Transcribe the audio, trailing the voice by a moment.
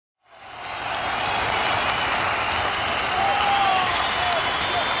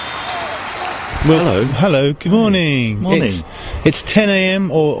Well, hello, good morning. Morning. It's 10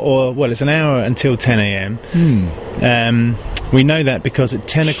 a.m. or well, it's an hour until 10 a.m. We know that because at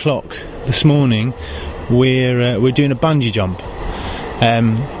 10 o'clock this morning we're doing a bungee jump.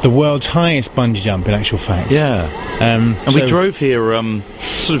 The world's highest bungee jump, in actual fact. Yeah. And we drove here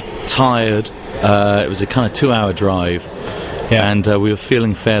sort of tired. It was a kind of 2-hour drive. Yeah. And we were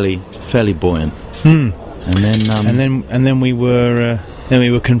feeling fairly buoyant. And then we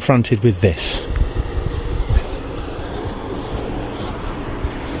were confronted with this.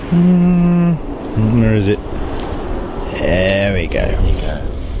 Where is it? There we go.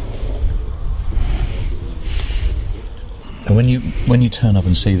 And when you turn up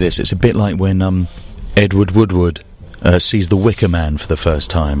and see this, it's a bit like when Edward Woodward sees The Wicker Man for the first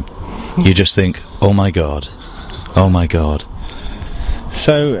time. You just think, oh my god.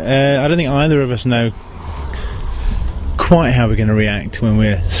 So I don't think either of us know quite how we're going to react when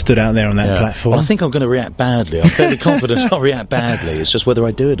we're stood out there on that platform. Well, I think I'm going to react badly. I'm fairly confident I'll react badly. It's just whether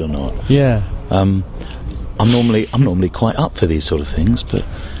I do it or not. Yeah. I'm normally quite up for these sort of things, but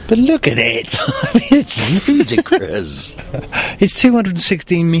look at it. I mean, it's ludicrous. It's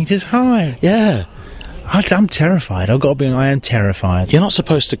 216 metres high. Yeah. I'm terrified. I am terrified. You're not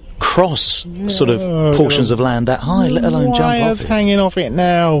supposed to cross sort of portions of land that high, let alone jump off Wires it. hanging off it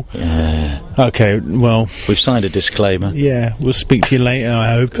now. Yeah. Okay, well, We've signed a disclaimer. yeah, we'll speak to you later,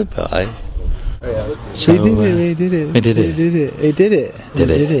 I hope. Goodbye. So We did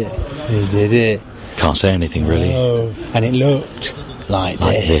it. Can't say anything really. Oh, and it looked like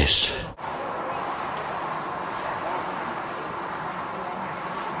This.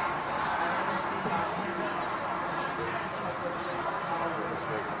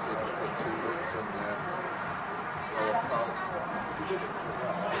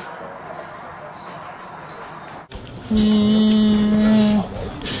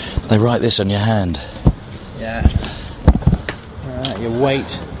 They write this on your hand. Yeah. Your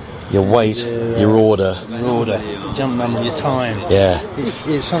weight. Your weight, your order. Your order. Jump number, your time. Yeah.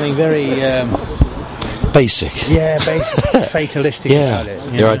 It's something very... Basic. yeah, basic, fatalistic about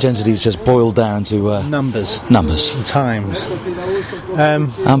it. Your identity's just boiled down to Numbers. numbers. Times.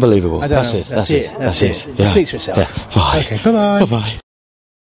 Unbelievable. I don't know. That's it. That's it. Yeah. It speaks for itself. Yeah. Bye. Okay, bye-bye. Bye-bye.